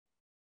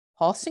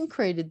Halston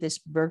created this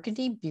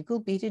burgundy bugle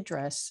beaded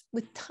dress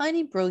with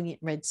tiny brilliant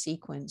red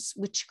sequins,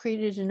 which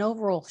created an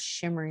overall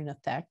shimmering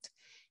effect,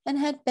 and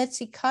had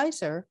Betsy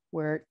Kaiser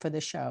wear it for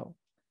the show.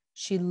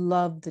 She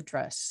loved the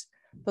dress,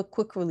 but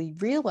quickly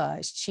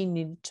realized she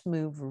needed to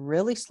move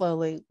really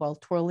slowly while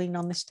twirling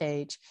on the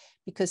stage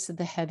because of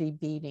the heavy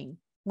beading,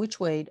 which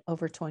weighed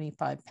over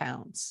 25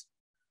 pounds.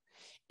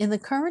 In the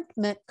current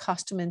Met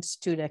Costume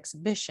Institute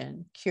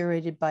exhibition,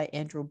 curated by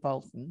Andrew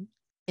Bolton,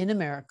 in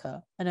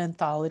America, an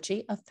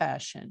anthology of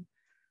fashion,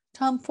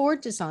 Tom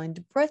Ford designed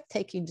a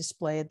breathtaking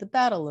display of the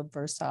Battle of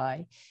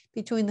Versailles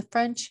between the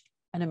French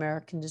and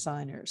American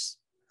designers.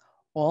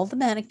 All the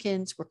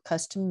mannequins were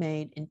custom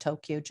made in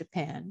Tokyo,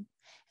 Japan,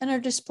 and are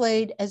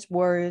displayed as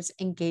warriors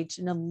engaged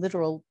in a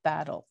literal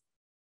battle.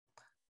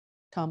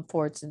 Tom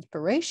Ford's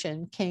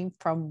inspiration came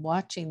from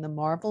watching the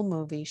Marvel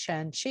movie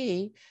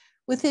Shang-Chi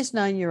with his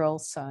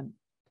 9-year-old son.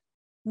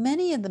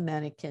 Many of the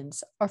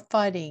mannequins are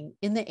fighting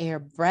in the air,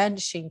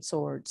 brandishing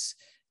swords.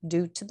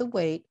 Due to the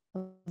weight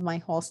of my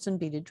Halston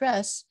beaded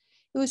dress,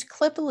 it was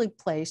cleverly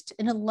placed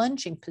in a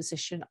lunging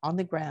position on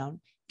the ground,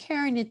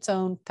 carrying its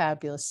own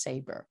fabulous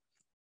saber.